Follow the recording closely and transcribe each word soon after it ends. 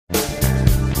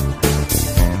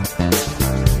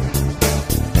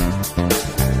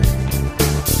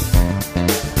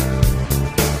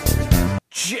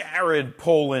Jared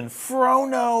Polin,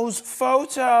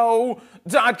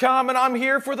 FroKnowsPhoto.com, and I'm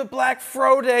here for the Black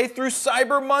FROday through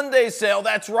Cyber Monday sale.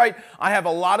 That's right, I have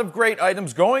a lot of great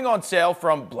items going on sale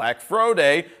from Black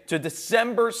FROday to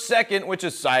December 2nd, which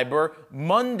is Cyber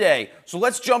Monday. So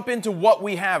let's jump into what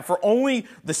we have. For only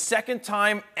the second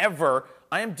time ever,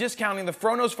 I am discounting the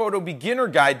FroKnowsPhoto Beginner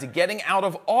Guide to Getting Out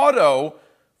of Auto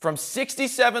from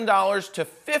 $67 to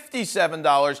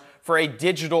 $57 for a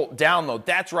digital download.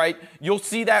 That's right. You'll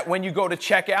see that when you go to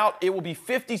checkout. It will be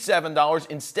 $57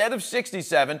 instead of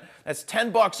 $67. That's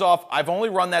 10 bucks off. I've only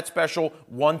run that special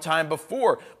one time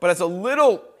before. But as a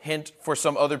little hint for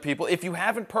some other people, if you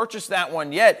haven't purchased that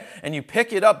one yet and you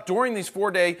pick it up during these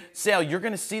 4-day sale, you're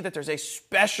going to see that there's a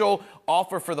special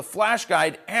offer for the flash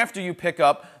guide after you pick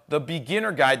up the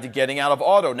beginner guide to getting out of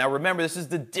auto. Now remember, this is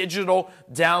the digital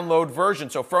download version,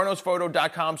 so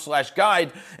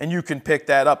FroKnowsPhoto.com/guide, and you can pick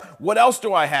that up. What else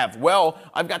do I have? Well,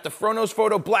 I've got the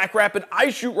FroKnowsPhoto Black Rapid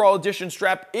iShoot Raw Edition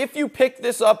strap. If you pick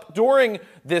this up during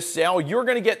this sale, you're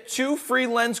going to get 2 free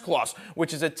lens cloths,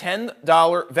 which is a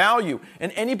 $10 value.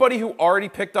 And anybody who already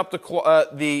picked up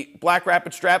the Black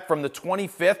Rapid strap from the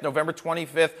 25th, November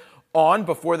 25th, on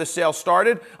before the sale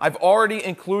started, I've already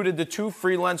included the 2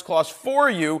 free lens cloths for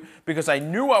you because I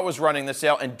knew I was running the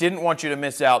sale and didn't want you to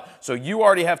miss out. So you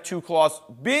already have 2 cloths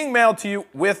being mailed to you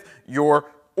with your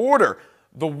order.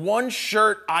 The one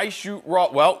shirt iShoot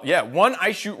Raw, well, yeah, one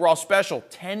iShoot Raw special,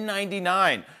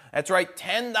 $10.99. That's right,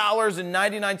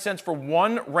 $10.99 for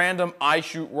one random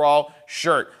iShoot Raw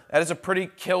shirt. That is a pretty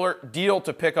killer deal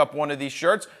to pick up one of these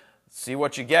shirts. See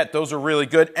what you get. Those are really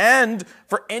good. And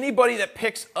for anybody that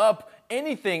picks up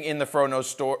anything in the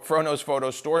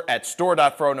FroKnowsPhoto store at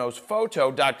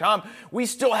store.FroKnowsPhoto.com, we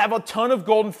still have a ton of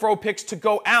Golden Fro picks to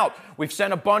go out. We've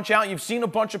sent a bunch out. You've seen a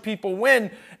bunch of people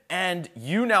win, and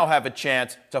you now have a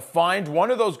chance to find one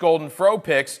of those Golden Fro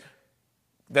picks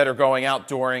that are going out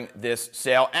during this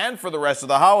sale and for the rest of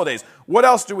the holidays. What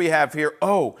else do we have here?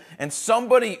 Oh, and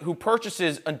somebody who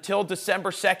purchases until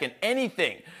December 2nd,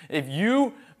 anything, if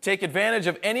you take advantage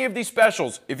of any of these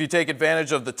specials, if you take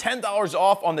advantage of the $10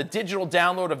 off on the digital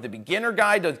download of the beginner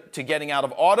guide to getting out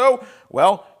of auto,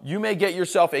 well, you may get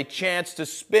yourself a chance to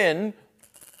spin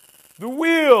the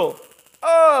Wheel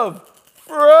of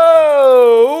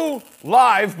Fro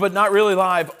live, but not really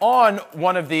live, on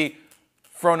one of the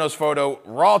FroKnowsPhoto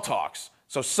Raw Talks.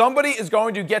 So somebody is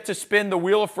going to get to spin the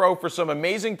Wheel of Fro for some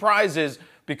amazing prizes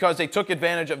because they took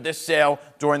advantage of this sale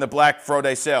during the Black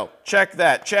FROday sale. Check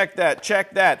that, check that,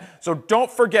 check that. So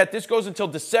don't forget, this goes until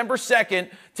December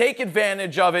 2nd. Take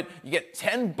advantage of it. You get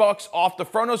 10 bucks off the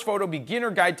FroKnowsPhoto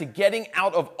Beginner Guide to Getting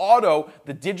Out of Auto,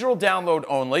 the digital download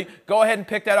only. Go ahead and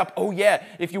pick that up. Oh yeah,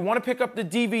 if you want to pick up the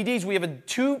DVDs, we have a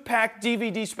 2-pack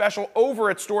DVD special over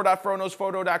at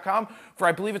store.FroKnowsPhoto.com for,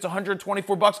 I believe it's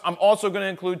 124 bucks. I'm also going to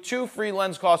include 2 free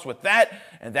lens cloths with that,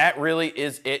 and that really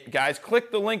is it, guys.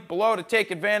 Click the link below to take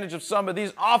advantage of some of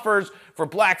these offers for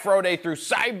Black FROday through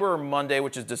Cyber Monday,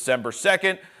 which is December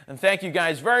 2nd. And thank you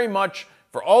guys very much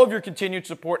for all of your continued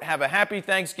support. Have a happy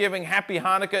Thanksgiving, happy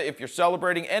Hanukkah. If you're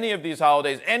celebrating any of these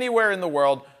holidays anywhere in the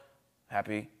world,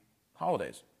 happy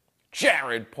holidays.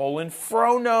 Jared Polin,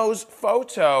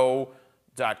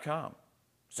 FroKnowsPhoto.com.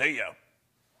 See ya.